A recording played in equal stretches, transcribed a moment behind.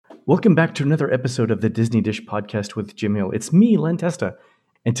Welcome back to another episode of the Disney Dish podcast with Jim Hill. It's me, Len Testa,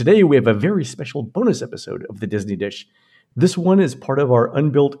 and today we have a very special bonus episode of the Disney Dish. This one is part of our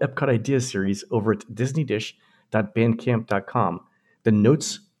Unbuilt Epcot Ideas series over at disneydish.bandcamp.com, the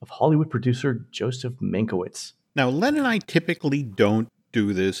notes of Hollywood producer Joseph Mankiewicz. Now, Len and I typically don't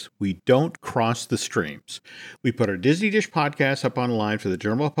do this. We don't cross the streams. We put our Disney Dish podcast up online for the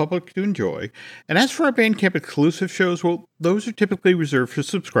general public to enjoy. And as for our Bandcamp exclusive shows, well, those are typically reserved for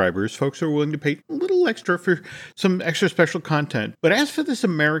subscribers, folks who are willing to pay a little extra for some extra special content. But as for this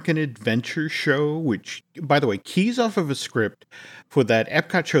American Adventure show, which, by the way, keys off of a script for that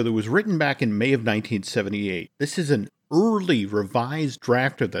Epcot show that was written back in May of 1978, this is an early revised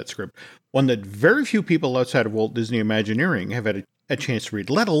draft of that script, one that very few people outside of Walt Disney Imagineering have had a chance to read,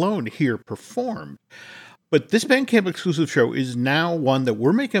 let alone hear performed. But this Bandcamp exclusive show is now one that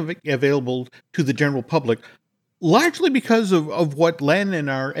we're making available to the general public, largely because of what Len and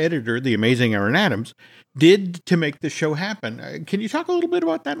our editor, the amazing Aaron Adams, did to make the show happen. Can you talk a little bit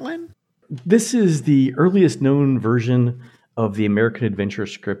about that, Len? This is the earliest known version of the American Adventure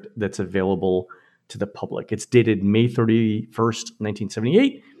script that's available to the public. It's dated May 31st,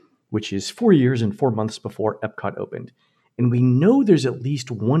 1978, which is 4 years and 4 months before Epcot opened. And we know there's at least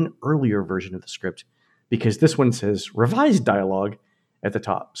one earlier version of the script because this one says revised dialogue at the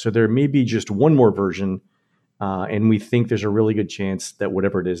top. So there may be just one more version, and we think there's a really good chance that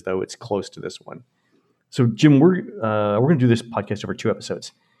whatever it is, though, it's close to this one. So, Jim, we're going to do this podcast over 2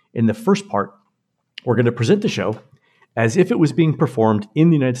 episodes. In the first part, we're going to present the show as if it was being performed in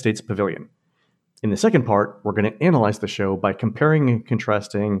the United States Pavilion. In the second part, we're going to analyze the show by comparing and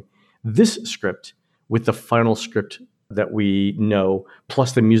contrasting this script with the final script that we know,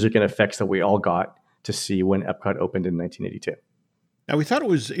 plus the music and effects that we all got to see when Epcot opened in 1982. Now, we thought it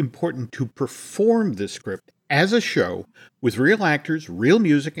was important to perform this script as a show with real actors, real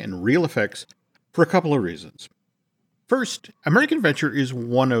music, and real effects for a couple of reasons. First, American Adventure is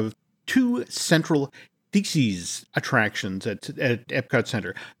one of 2 central theses attractions at Epcot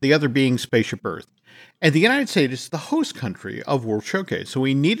Center, the other being Spaceship Earth. And the United States is the host country of World Showcase, so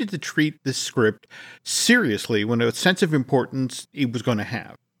we needed to treat this script seriously when a sense of importance it was going to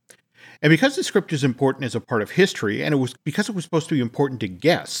have. And because the script is important as a part of history, and because it was supposed to be important to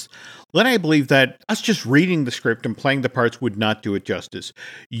guests, Len and I believe that us just reading the script and playing the parts would not do it justice.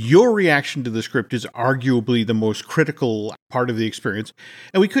 Your reaction to the script is arguably the most critical part of the experience,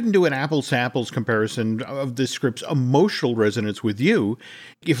 and we couldn't do an apples-to-apples comparison of this script's emotional resonance with you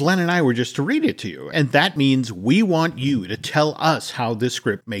if Len and I were just to read it to you. And that means we want you to tell us how this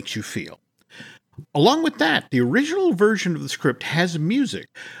script makes you feel. Along with that, the original version of the script has music.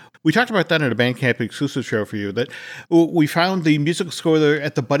 We talked about that in a Bandcamp exclusive show for you, that we found the musical score there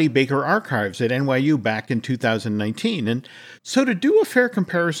at the Buddy Baker Archives at NYU back in 2019. And so to do a fair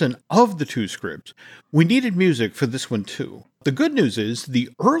comparison of the 2 scripts, we needed music for this one too. The good news is the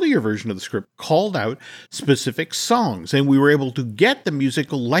earlier version of the script called out specific songs, and we were able to get the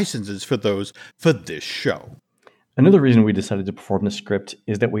musical licenses for those for this show. Another reason we decided to perform the script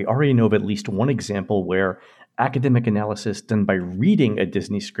is that we already know of at least one example where academic analysis done by reading a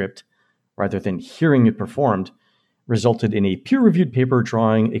Disney script rather than hearing it performed resulted in a peer-reviewed paper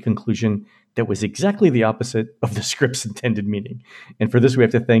drawing a conclusion that was exactly the opposite of the script's intended meaning. And for this, we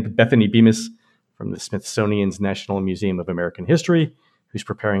have to thank Bethany Bemis from the Smithsonian's National Museum of American History, who's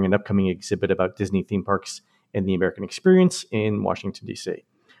preparing an upcoming exhibit about Disney theme parks and the American experience in Washington, D.C.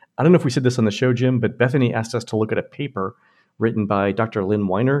 I don't know if we said this on the show, Jim, but Bethany asked us to look at a paper written by Dr. Lynn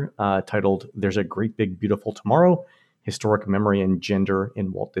Weiner, titled There's a Great Big Beautiful Tomorrow, Historic Memory and Gender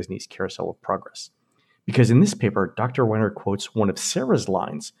in Walt Disney's Carousel of Progress. Because in this paper, Dr. Weiner quotes one of Sarah's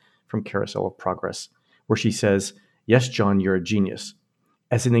lines from Carousel of Progress, where she says, "Yes, John, you're a genius,"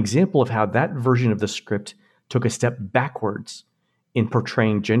 as an example of how that version of the script took a step backwards in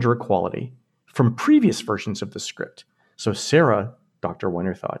portraying gender equality from previous versions of the script. So Sarah, Dr.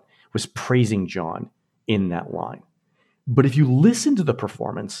 Weiner thought, was praising John in that line. But if you listen to the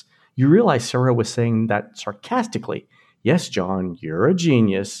performance, you realize Sarah was saying that sarcastically. Yes, John, you're a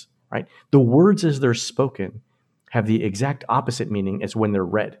genius, right? The words as they're spoken have the exact opposite meaning as when they're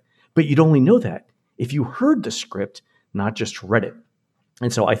read. But you'd only know that if you heard the script, not just read it.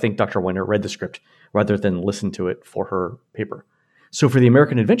 And so I think Dr. Weiner read the script rather than listen to it for her paper. So for the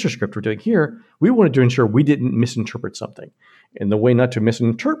American Adventure script we're doing here, we wanted to ensure we didn't misinterpret something. And the way not to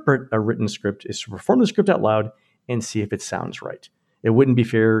misinterpret a written script is to perform the script out loud and see if it sounds right. It wouldn't be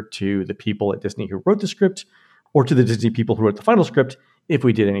fair to the people at Disney who wrote the script or to the Disney people who wrote the final script if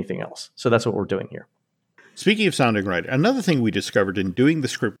we did anything else. So that's what we're doing here. Speaking of sounding right, another thing we discovered in doing the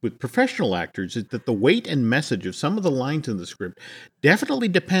script with professional actors is that the weight and message of some of the lines in the script definitely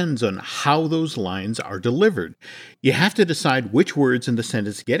depends on how those lines are delivered. You have to decide which words in the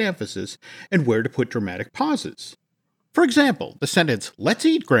sentence get emphasis and where to put dramatic pauses. For example, the sentence, "Let's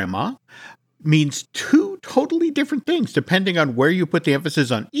eat, Grandma," means two totally different things depending on where you put the emphasis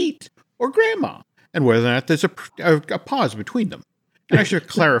on eat or grandma, and whether or not there's a pause between them. And I should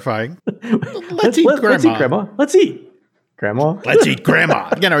clarify, let's eat, Grandma. Let's eat, Grandma. Let's eat, Grandma. Let's eat,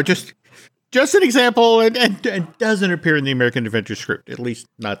 Grandma. Just an example, and doesn't appear in the American Adventure script, at least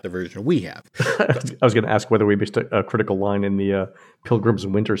not the version we have. I was going to ask whether we missed a critical line in the Pilgrim's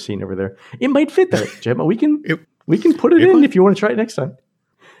Winter scene over there. It might fit that, Jim. We can put it in if you want to try it next time.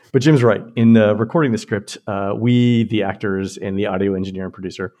 But Jim's right. In recording the script, we, the actors and the audio engineer and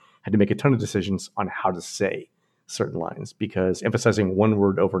producer, had to make a ton of decisions on how to say certain lines because emphasizing one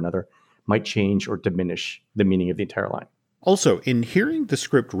word over another might change or diminish the meaning of the entire line. Also, in hearing the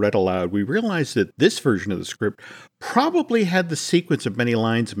script read aloud, we realized that this version of the script probably had the sequence of many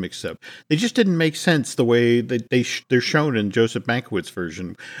lines mixed up. They just didn't make sense the way that they're shown in Joseph Mankiewicz's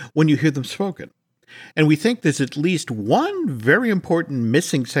version when you hear them spoken. And we think there's at least one very important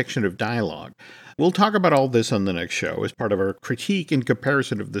missing section of dialogue. We'll talk about all this on the next show as part of our critique and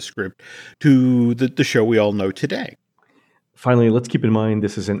comparison of the script to the show we all know today. Finally, let's keep in mind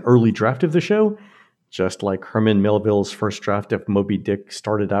this is an early draft of the show. Just like Herman Melville's first draft of Moby Dick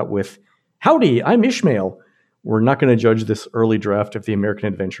started out with, "Howdy, I'm Ishmael." We're not going to judge this early draft of the American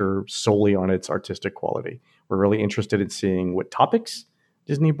Adventure solely on its artistic quality. We're really interested in seeing what topics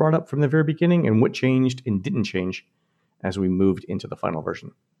Disney brought up from the very beginning and what changed and didn't change as we moved into the final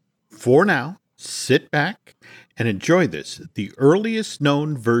version. For now, sit back and enjoy this, the earliest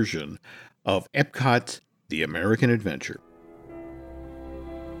known version of Epcot's The American Adventure.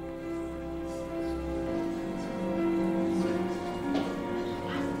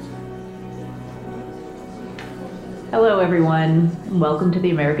 Hello, everyone, and welcome to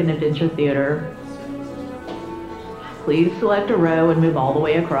the American Adventure Theater. Please select a row and move all the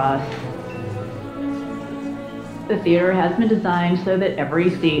way across. The theater has been designed so that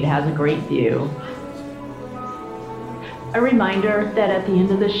every seat has a great view. A reminder that at the end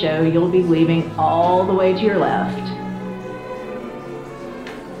of the show, you'll be leaving all the way to your left.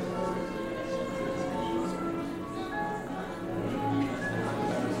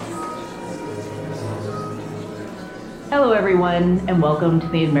 Hello, everyone, and welcome to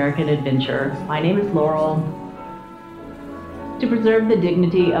the American Adventure. My name is Laurel. To preserve the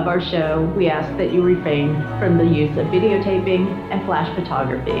dignity of our show, we ask that you refrain from the use of videotaping and flash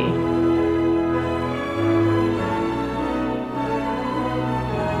photography.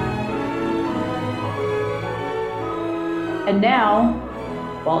 And now,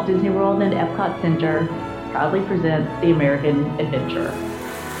 Walt Disney World and Epcot Center proudly present the American Adventure.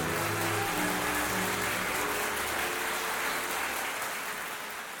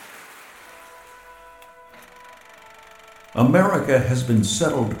 America has been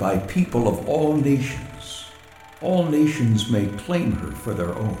settled by people of all nations. All nations may claim her for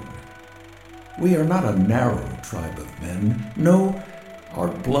their own. We are not a narrow tribe of men. No, our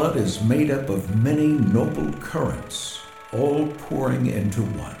blood is made up of many noble currents, all pouring into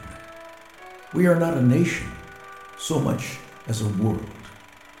one. We are not a nation, so much as a world.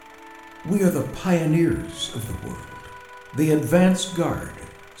 We are the pioneers of the world, the advance guard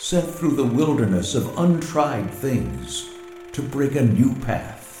sent through the wilderness of untried things to break a new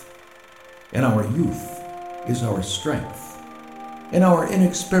path. And our youth is our strength, and our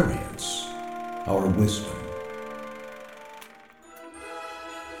inexperience, our wisdom.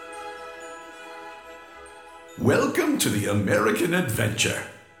 Welcome to the American Adventure.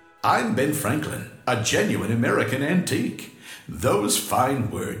 I'm Ben Franklin, a genuine American antique. Those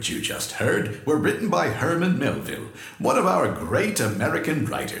fine words you just heard were written by Herman Melville, one of our great American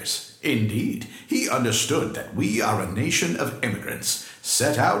writers. Indeed, he understood that we are a nation of immigrants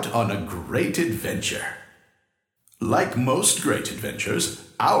set out on a great adventure. Like most great adventures,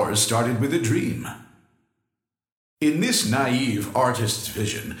 ours started with a dream. In this naive artist's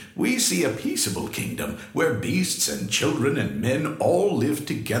vision, we see a peaceable kingdom where beasts and children and men all live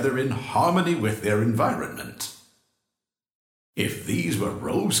together in harmony with their environment. If these were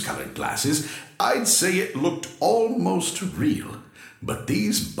rose-colored glasses, I'd say it looked almost real. But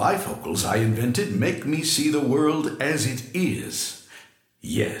these bifocals I invented make me see the world as it is.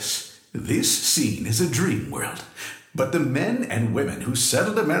 Yes, this scene is a dream world. But the men and women who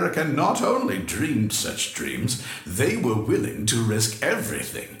settled America not only dreamed such dreams, they were willing to risk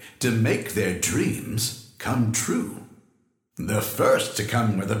everything to make their dreams come true. The first to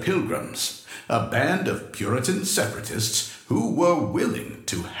come were the Pilgrims. a band of Puritan separatists who were willing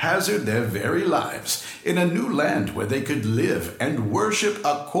to hazard their very lives in a new land where they could live and worship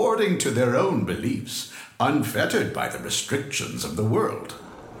according to their own beliefs, unfettered by the restrictions of the world.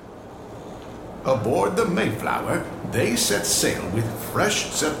 Aboard the Mayflower, they set sail with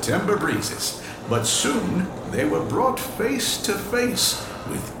fresh September breezes, but soon they were brought face to face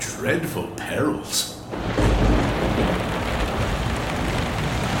with dreadful perils.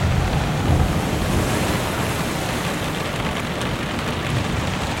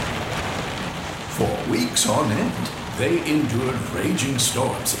 For weeks on end, they endured raging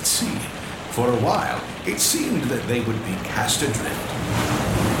storms at sea. For a while, it seemed that they would be cast adrift.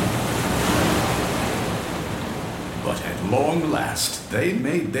 But at long last, they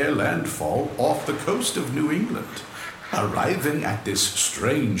made their landfall off the coast of New England. Arriving at this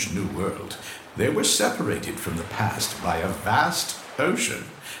strange new world, they were separated from the past by a vast ocean.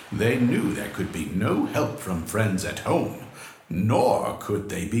 They knew there could be no help from friends at home, nor could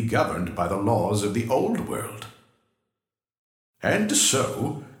they be governed by the laws of the old world. And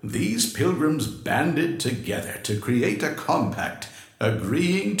so, these pilgrims banded together to create a compact,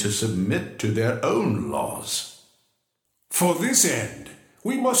 agreeing to submit to their own laws. For this end,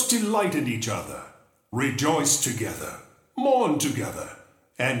 we must delight in each other, rejoice together, mourn together,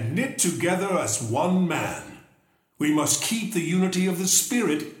 and knit together as one man. We must keep the unity of the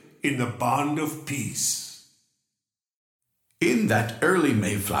Spirit in the bond of peace. In that early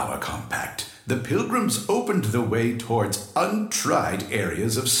Mayflower Compact, the Pilgrims opened the way towards untried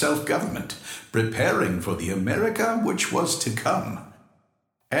areas of self-government, preparing for the America which was to come.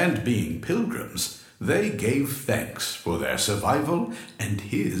 And being Pilgrims, they gave thanks for their survival and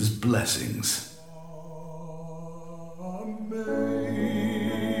His blessings.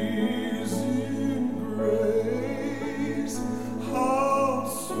 Amazing grace, how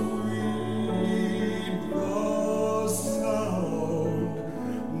sweet the sound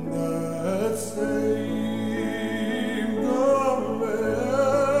that saved a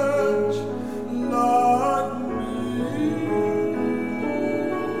wretch like me.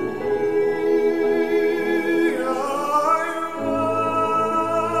 I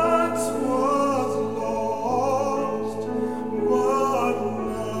once was lost, but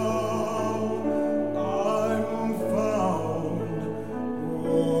now I'm found.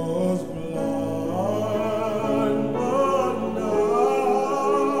 Was blind, but now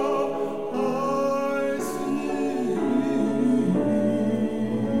I see.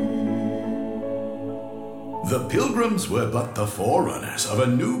 The Pilgrims were but the forerunners of a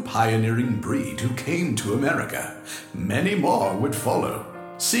new pioneering breed who came to America. Many more would follow,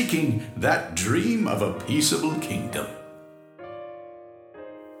 seeking that dream of a peaceable kingdom.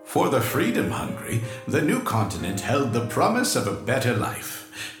 For the freedom-hungry, the new continent held the promise of a better life.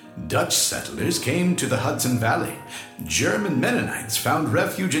 Dutch settlers came to the Hudson Valley. German Mennonites found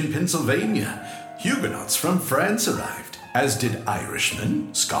refuge in Pennsylvania. Huguenots from France arrived, as did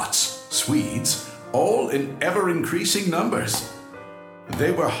Irishmen, Scots, Swedes, all in ever-increasing numbers.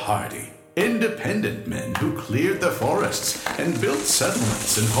 They were hardy, independent men who cleared the forests and built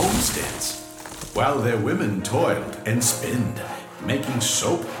settlements and homesteads, while their women toiled and spinned, making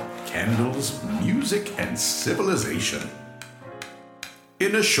soap, candles, music, and civilization.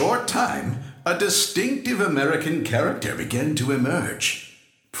 In a short time, a distinctive American character began to emerge.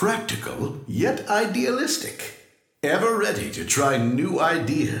 Practical, yet idealistic. Ever ready to try new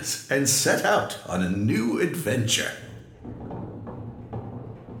ideas and set out on a new adventure.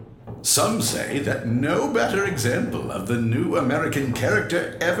 Some say that no better example of the new American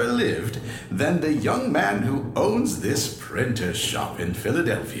character ever lived than the young man who owns this printer's shop in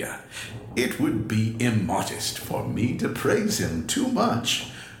Philadelphia. It would be immodest for me to praise him too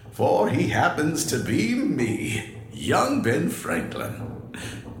much, for he happens to be me, young Ben Franklin.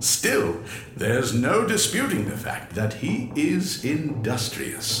 Still, there's no disputing the fact that he is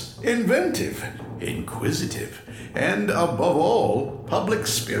industrious, inventive, inquisitive, and above all,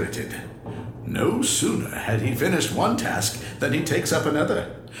 public-spirited. No sooner had he finished one task than he takes up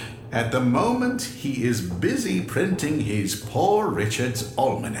another. At the moment, he is busy printing his Poor Richard's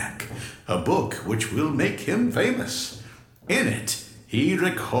Almanac, a book which will make him famous. In it, he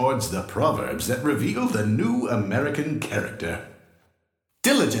records the proverbs that reveal the new American character.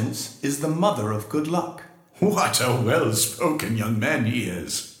 Diligence is the mother of good luck. What a well-spoken young man he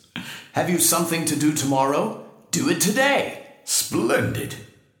is. Have you something to do tomorrow? Do it today. Splendid.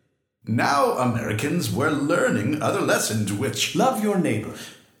 Now Americans were learning other lessons which... Love your neighbor,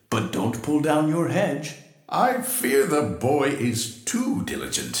 but don't pull down your hedge. I fear the boy is too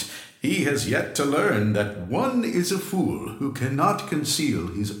diligent. He has yet to learn that one is a fool who cannot conceal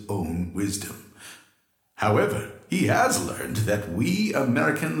his own wisdom. However, he has learned that we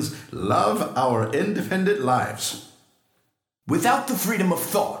Americans love our independent lives. Without the freedom of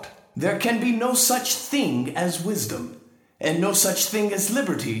thought, there can be no such thing as wisdom, and no such thing as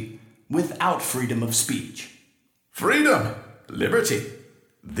liberty without freedom of speech. Freedom, liberty.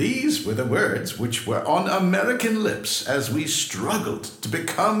 These were the words which were on American lips as we struggled to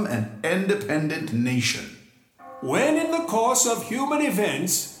become an independent nation. When in the course of human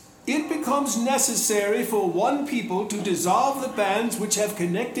events, it becomes necessary for one people to dissolve the bands which have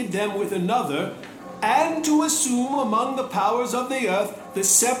connected them with another, and to assume among the powers of the earth the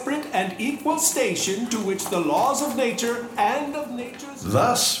separate and equal station to which the laws of nature and of nature's...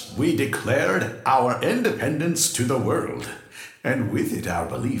 Thus, we declared our independence to the world, and with it our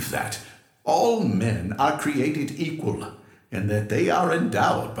belief that all men are created equal, and that they are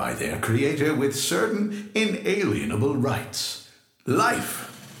endowed by their Creator with certain inalienable rights: life,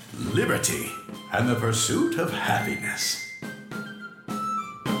 liberty, and the pursuit of happiness.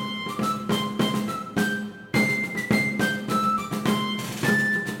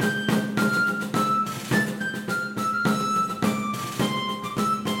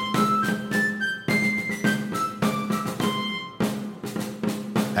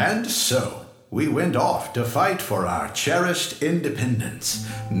 And so, we went off to fight for our cherished independence,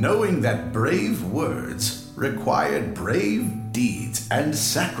 knowing that brave words required brave deeds and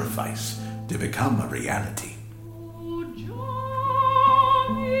sacrifice to become a reality.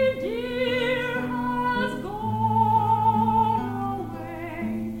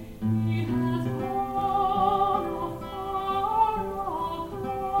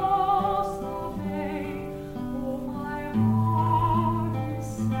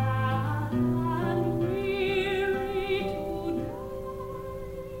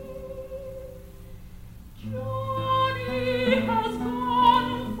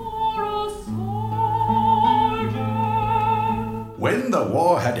 When the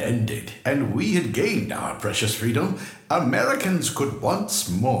war had ended and we had gained our precious freedom, Americans could once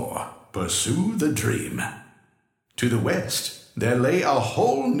more pursue the dream. To the west, there lay a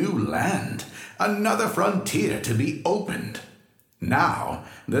whole new land, another frontier to be opened. Now,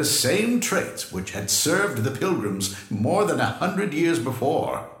 the same traits which had served the Pilgrims more than 100 years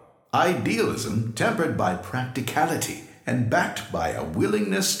before, idealism tempered by practicality and backed by a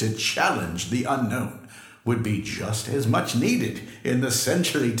willingness to challenge the unknown, would be just as much needed in the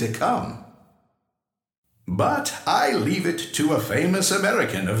century to come. But I leave it to a famous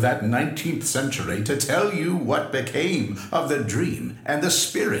American of that 19th century to tell you what became of the dream and the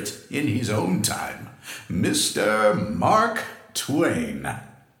spirit in his own time, Mr. Mark Twain.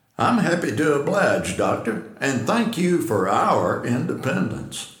 I'm happy to oblige, Doctor, and thank you for our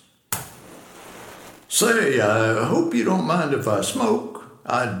independence. Say, I hope you don't mind if I smoke.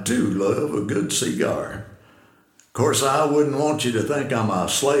 I do love a good cigar. Of course, I wouldn't want you to think I'm a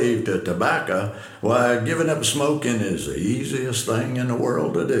slave to tobacco. Why, giving up smoking is the easiest thing in the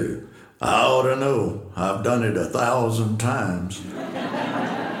world to do. I ought to know. I've done it 1,000 times.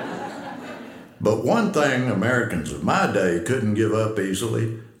 But one thing Americans of my day couldn't give up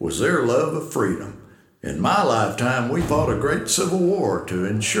easily was their love of freedom. In my lifetime, we fought a great civil war to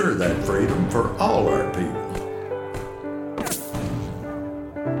ensure that freedom for all our people.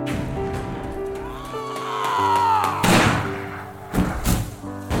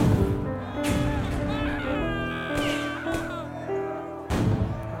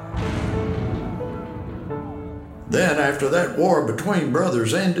 Then, after that war between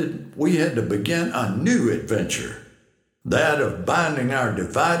brothers ended, we had to begin a new adventure, that of binding our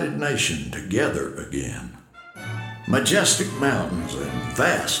divided nation together again. Majestic mountains and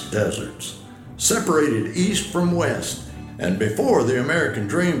vast deserts separated east from west, and before the American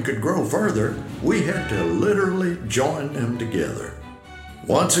dream could grow further, we had to literally join them together.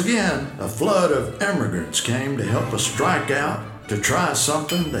 Once again, a flood of immigrants came to help us strike out to try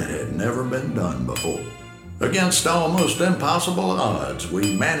something that had never been done before. Against almost impossible odds,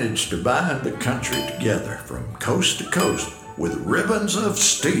 we managed to bind the country together from coast to coast with ribbons of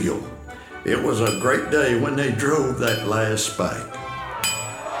steel. It was a great day when they drove that last spike.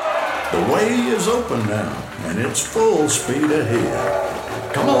 The way is open now, and it's full speed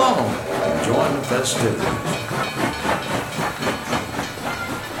ahead. Come along and join the festivities.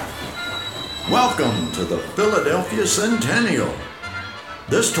 Welcome to the Philadelphia Centennial.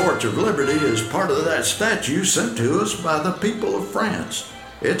 This Torch of Liberty is part of that statue sent to us by the people of France.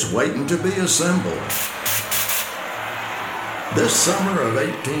 It's waiting to be assembled. This summer of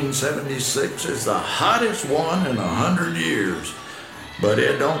 1876 is the hottest one in 100 years. But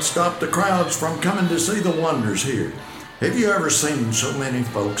it don't stop the crowds from coming to see the wonders here. Have you ever seen so many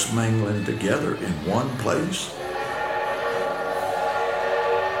folks mingling together in one place?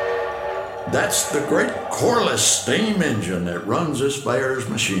 That's the great Corliss steam engine that runs this fair's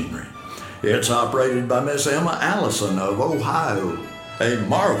machinery. It's operated by Miss Emma Allison of Ohio, a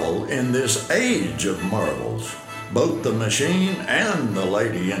marvel in this age of marvels, both the machine and the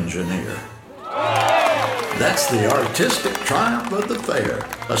lady engineer. That's the artistic triumph of the fair,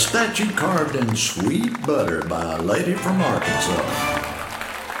 a statue carved in sweet butter by a lady from Arkansas.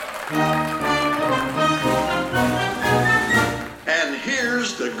 And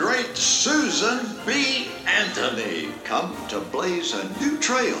here's the great Susan B. Anthony come to blaze a new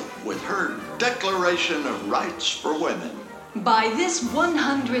trail with her Declaration of Rights for Women. By this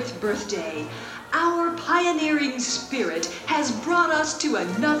 100th birthday, our pioneering spirit has brought us to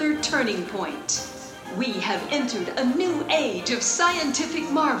another turning point. We have entered a new age of scientific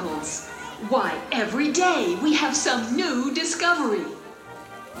marvels. Why, every day we have some new discovery.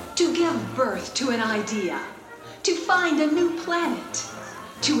 To give birth to an idea, to find a new planet,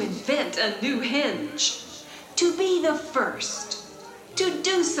 to invent a new hinge, to be the first, to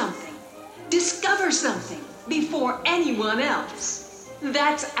do something, discover something before anyone else.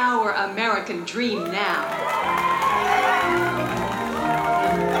 That's our American dream now.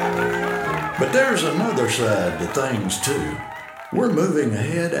 But there's another side to things too. We're moving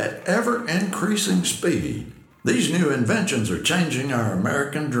ahead at ever-increasing speed. These new inventions are changing our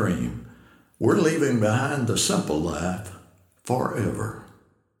American dream. We're leaving behind the simple life forever.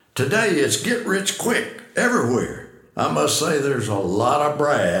 Today it's get rich quick everywhere. I must say there's a lot of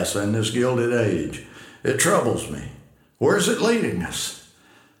brass in this Gilded Age. It troubles me. Where's it leading us?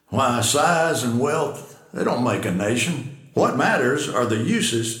 Why, size and wealth, they don't make a nation. What matters are the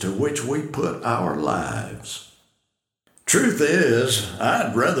uses to which we put our lives. Truth is,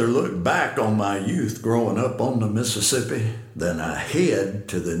 I'd rather look back on my youth growing up on the Mississippi than ahead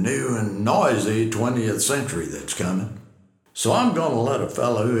to the new and noisy 20th century that's coming. So I'm going to let a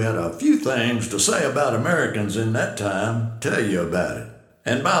fellow who had a few things to say about Americans in that time tell you about it.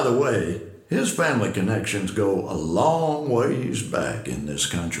 And by the way, his family connections go a long ways back in this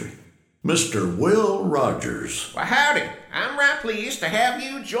country. Mr. Will Rogers. Well, howdy. I'm right pleased to have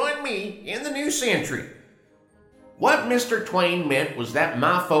you join me in the new century. What Mr. Twain meant was that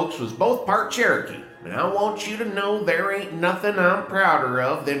my folks was both part Cherokee, and I want you to know there ain't nothing I'm prouder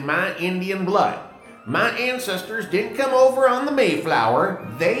of than my Indian blood. My ancestors didn't come over on the Mayflower,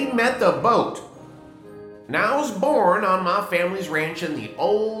 they met the boat. Now, I was born on my family's ranch in the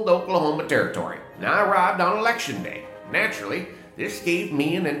old Oklahoma Territory, and I arrived on election day. Naturally, this gave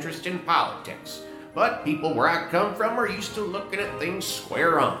me an interest in politics, but people where I come from are used to looking at things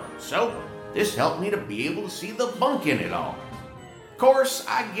square on, so this helped me to be able to see the bunk in it all. Of course,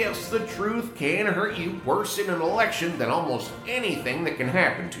 I guess the truth can hurt you worse in an election than almost anything that can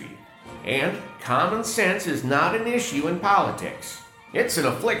happen to you. And common sense is not an issue in politics. It's an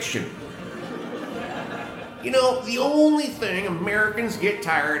affliction. You know, the only thing Americans get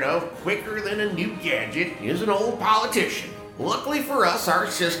tired of quicker than a new gadget is an old politician. Luckily for us, our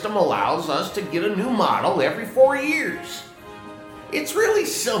system allows us to get a new model every 4 years. It's really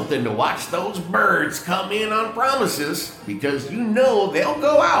something to watch those birds come in on promises because you know they'll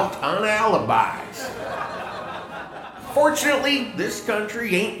go out on alibis. Fortunately, this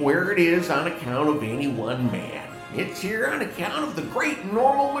country ain't where it is on account of any one man. It's here on account of the great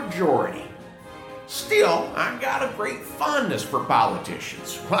normal majority. Still, I got a great fondness for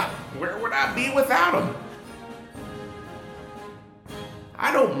politicians. Where would I be without them?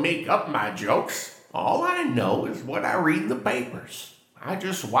 I don't make up my jokes. All I know is what I read in the papers. I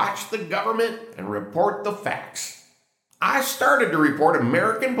just watch the government and report the facts. I started to report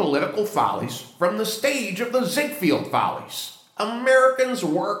American political follies from the stage of the Ziegfeld Follies. Americans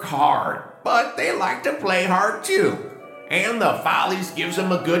work hard, but they like to play hard too. And the Follies gives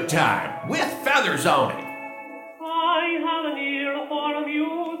them a good time, with feathers on it. I have an ear for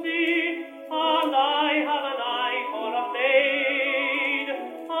music, and I have an eye for a maid.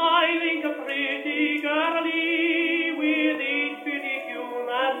 I think a pretty girlie with each pretty tune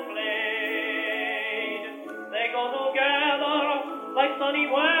that's played. They go together like sunny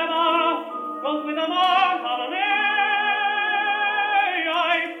weather, goes with a mark on an A.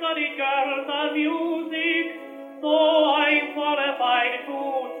 I've studied girls and music, so I'm qualified to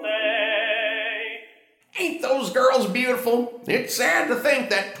say. Ain't those girls beautiful? It's sad to think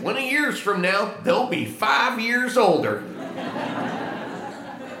that 20 years from now, they'll be 5 years older.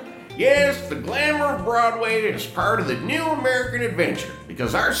 Yes, the glamour of Broadway is part of the new American adventure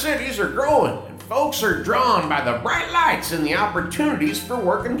because our cities are growing and Folks are drawn by the bright lights and the opportunities for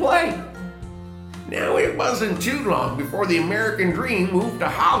work and play. Now, it wasn't too long before the American dream moved to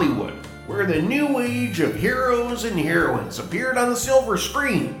Hollywood, where the new age of heroes and heroines appeared on the silver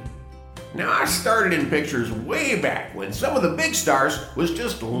screen. Now, I started in pictures way back when some of the big stars was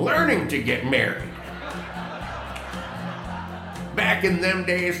just learning to get married. Back in them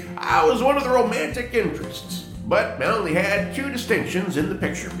days, I was one of the romantic interests, but I only had 2 distinctions in the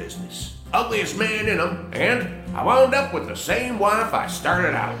picture business. Ugliest man in them, and I wound up with the same wife I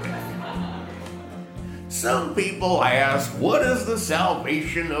started out with. Some people ask, what is the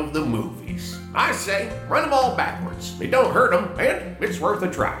salvation of the movies? I say, run them all backwards. It don't hurt them, and it's worth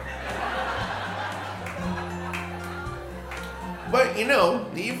a try. But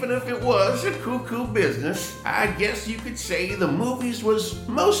even if it was a cuckoo business, I guess you could say the movies was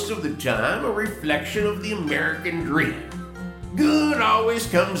most of the time a reflection of the American dream. Good always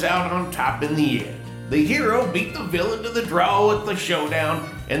comes out on top in the end. The hero beat the villain to the draw at the showdown,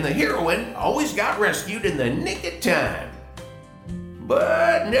 and the heroine always got rescued in the nick of time.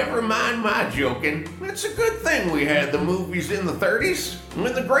 But never mind my joking. It's a good thing we had the movies in the 30s.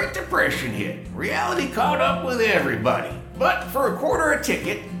 When the Great Depression hit, reality caught up with everybody. But for a quarter a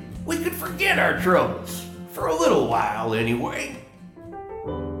ticket, we could forget our troubles. For a little while, anyway.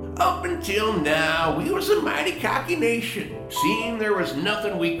 Up until now, we was a mighty cocky nation, seeing there was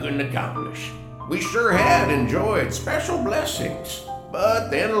nothing we couldn't accomplish. We sure had enjoyed special blessings. But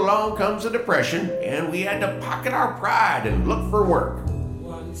then along comes the Depression, and we had to pocket our pride and look for work.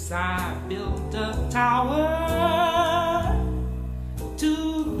 Once I built a tower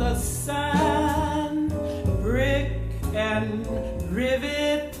to the sun, brick and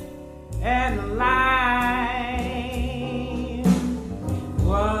rivet and lime.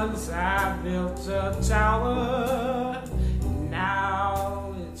 Once I built a tower,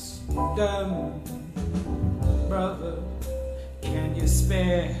 now it's done. Brother, can you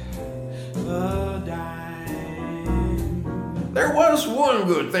spare a dime? There was one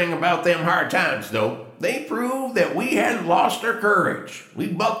good thing about them hard times, though. They proved that we hadn't lost our courage. We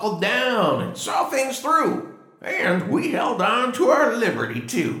buckled down and saw things through. And we held on to our liberty,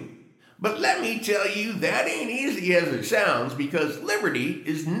 too. But let me tell you, that ain't easy as it sounds, because liberty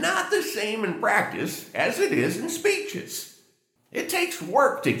is not the same in practice as it is in speeches. It takes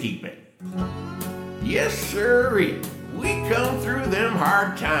work to keep it. Yes, sirree. We come through them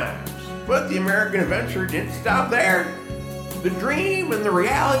hard times. But the American adventure didn't stop there. The dream and the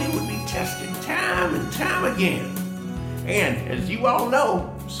reality would be tested time and time again. And as you all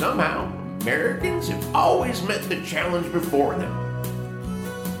know, somehow, Americans have always met the challenge before them.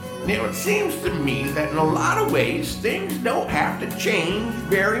 Now, it seems to me that in a lot of ways, things don't have to change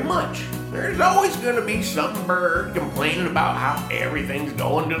very much. There's always going to be some bird complaining about how everything's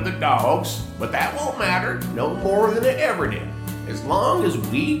going to the dogs, but that won't matter no more than it ever did, as long as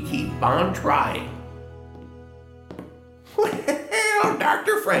we keep on trying. Well,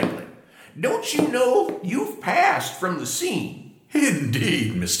 Dr. Franklin, don't you know you've passed from the scene?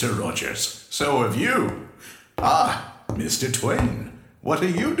 Indeed, Mr. Rogers. So have you. Ah, Mr. Twain, what are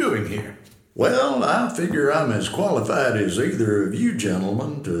you doing here? Well, I figure I'm as qualified as either of you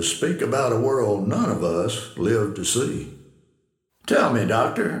gentlemen to speak about a world none of us live to see. Tell me,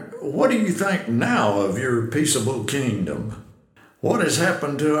 Doctor, what do you think now of your peaceable kingdom? What has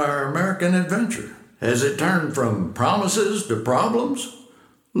happened to our American adventure? Has it turned from promises to problems?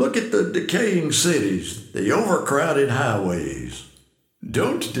 Look at the decaying cities, the overcrowded highways.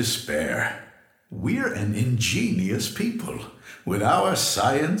 Don't despair. We're an ingenious people. With our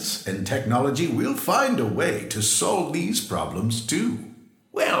science and technology, we'll find a way to solve these problems too.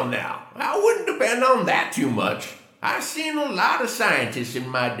 Well, now, I wouldn't depend on that too much. I've seen a lot of scientists in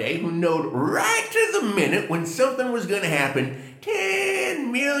my day who knowed right to the minute when something was going to happen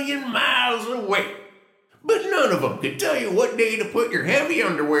 10 million miles away. But none of them could tell you what day to put your heavy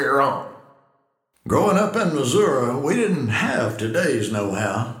underwear on. Growing up in Missouri, we didn't have today's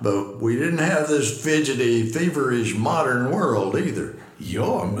know-how, but we didn't have this fidgety, feverish modern world either.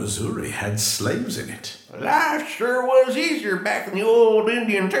 Your Missouri had slaves in it. Life sure was easier back in the old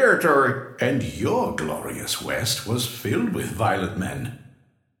Indian Territory. And your glorious West was filled with violent men.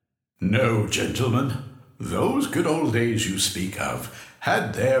 No, gentlemen, those good old days you speak of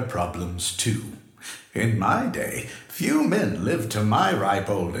had their problems too. In my day, few men lived to my ripe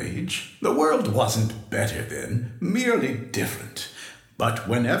old age. The world wasn't better then, merely different. But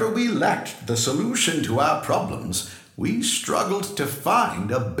whenever we lacked the solution to our problems, we struggled to find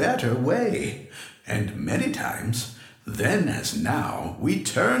a better way. And many times, then as now, we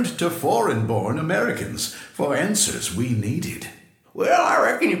turned to foreign-born Americans for answers we needed. Well, I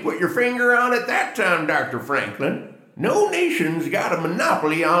reckon you put your finger on it that time, Dr. Franklin. No nation's got a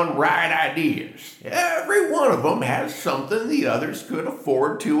monopoly on right ideas. Every one of them has something the others could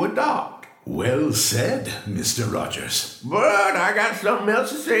afford to adopt. Well said, Mr. Rogers. But I got something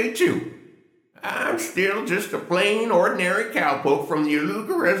else to say, too. I'm still just a plain, ordinary cowpoke from the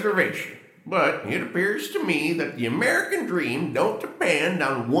Aluga Reservation. But it appears to me that the American dream don't depend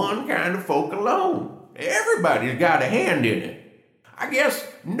on one kind of folk alone. Everybody's got a hand in it. I guess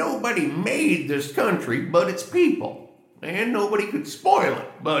nobody made this country but its people. And nobody could spoil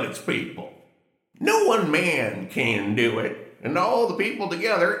it but its people. No one man can do it, and all the people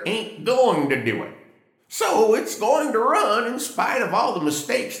together ain't going to do it. So it's going to run in spite of all the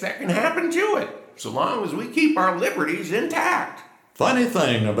mistakes that can happen to it, so long as we keep our liberties intact. Funny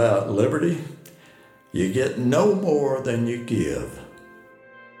thing about liberty, you get no more than you give.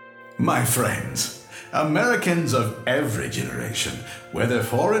 My friends, Americans of every generation, whether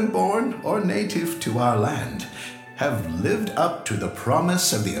foreign-born or native to our land, have lived up to the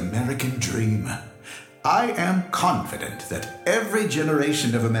promise of the American dream. I am confident that every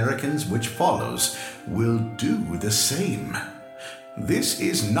generation of Americans which follows will do the same. This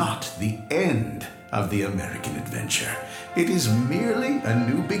is not the end of the American adventure. It is merely a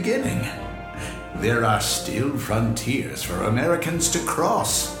new beginning. There are still frontiers for Americans to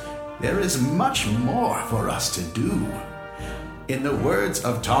cross. There is much more for us to do. In the words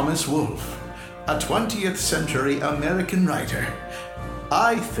of Thomas Wolfe, a 20th century American writer,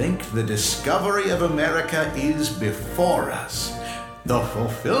 I think the discovery of America is before us. The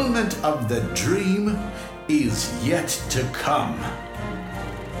fulfillment of the dream is yet to come.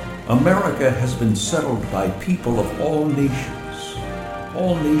 America has been settled by people of all nations.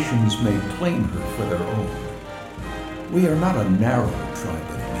 All nations may claim her for their own. We are not a narrow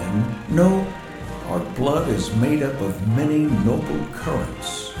tribe of men. No, our blood is made up of many noble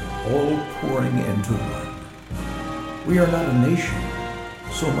currents, all pouring into one. We are not a nation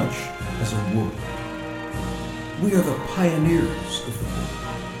so much as a world. We are the pioneers of the world,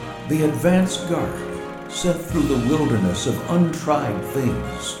 the advance guard sent through the wilderness of untried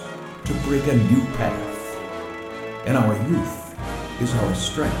things to break a new path. And our youth is our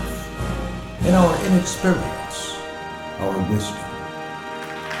strength, and our inexperience, our wisdom.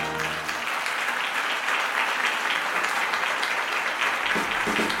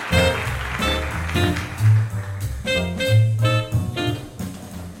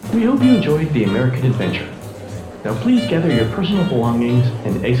 We hope you enjoyed the American Adventure. Now please gather your personal belongings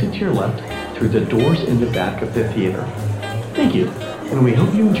and exit to your left through the doors in the back of the theater. Thank you, and we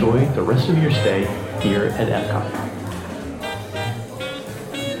hope you enjoy the rest of your stay here at Epcot.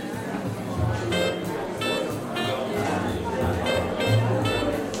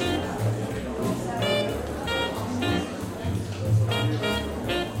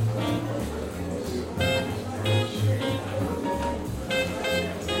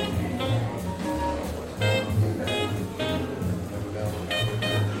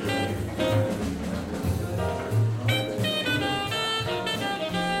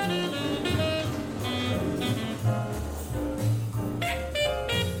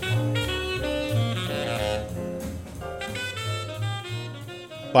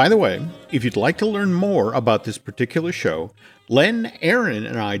 By the way, if you'd like to learn more about this particular show, Len, Aaron,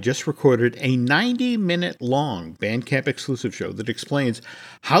 and I just recorded a 90-minute long Bandcamp exclusive show that explains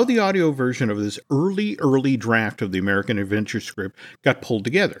how the audio version of this early draft of the American Adventure script got pulled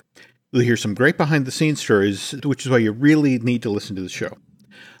together. You'll hear some great behind-the-scenes stories, which is why you really need to listen to the show.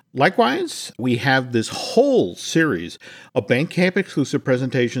 Likewise, we have this whole series of Bandcamp exclusive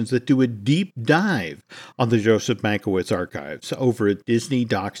presentations that do a deep dive on the Joseph Mankiewicz archives over at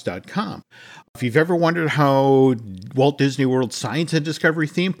DisneyDocs.com. If you've ever wondered how Walt Disney World Science and Discovery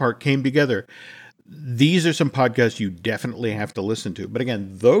theme park came together, these are some podcasts you definitely have to listen to. But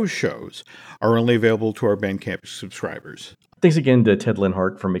again, those shows are only available to our Bandcamp subscribers. Thanks again to Ted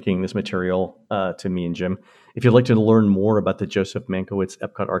Linhart for making this material to me and Jim. If you'd like to learn more about the Joseph Mankiewicz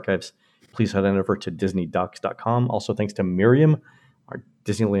Epcot archives, please head on over to DisneyDocs.com. Also, thanks to Miriam, our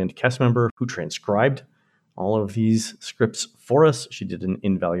Disneyland cast member, who transcribed all of these scripts for us. She did an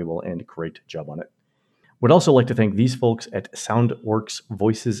invaluable and great job on it. Would also like to thank these folks at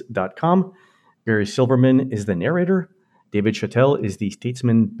SoundWorksVoices.com. Barry Silverman is the narrator. David Chattel is the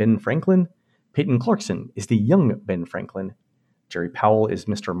statesman Ben Franklin. Peyton Clarkson is the young Ben Franklin. Jerry Powell is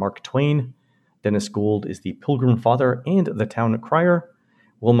Mr. Mark Twain. Dennis Gould is the Pilgrim Father and the Town Crier.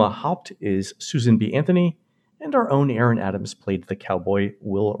 Wilma Haupt is Susan B. Anthony. And our own Aaron Adams played the cowboy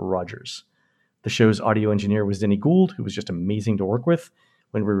Will Rogers. The show's audio engineer was Denny Gould, who was just amazing to work with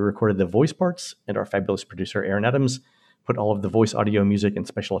when we recorded the voice parts, and our fabulous producer Aaron Adams put all of the voice, audio, music, and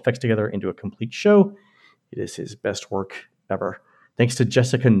special effects together into a complete show. It is his best work ever. Thanks to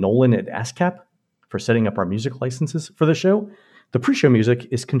Jessica Nolan at ASCAP for setting up our music licenses for the show. The pre-show music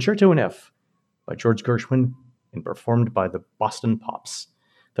is Concerto in F by George Gershwin and performed by the Boston Pops.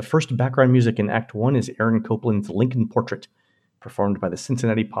 The first background music in Act 1 is Aaron Copland's Lincoln Portrait, performed by the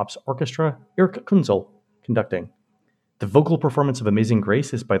Cincinnati Pops Orchestra, Eric Kunzel conducting. The vocal performance of Amazing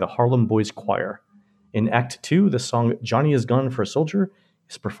Grace is by the Harlem Boys Choir. In Act 2, the song Johnny is Gone for a Soldier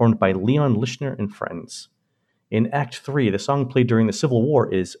is performed by Leon Lischner and Friends. In Act 3, the song played during the Civil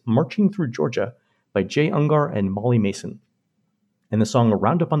War is Marching Through Georgia by Jay Ungar and Molly Mason. And the song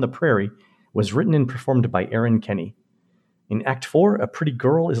Round Up on the Prairie was written and performed by Aaron Kenny. In Act 4, A Pretty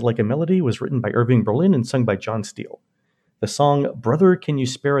Girl is Like a Melody was written by Irving Berlin and sung by John Steele. The song Brother Can You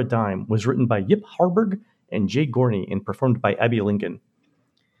Spare a Dime was written by Yip Harburg and Jay Gorney and performed by Abby Lincoln.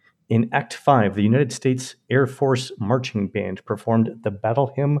 In Act 5, the United States Air Force Marching Band performed the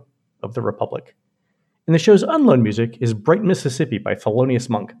Battle Hymn of the Republic. And the show's unload music is Bright Mississippi by Thelonious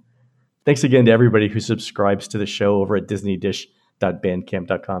Monk. Thanks again to everybody who subscribes to the show over at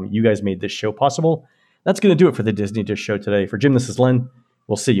DisneyDish.bandcamp.com. You guys made this show possible. That's going to do it for the Disney Dish Show today. For Jim, this is Len.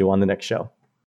 We'll see you on the next show.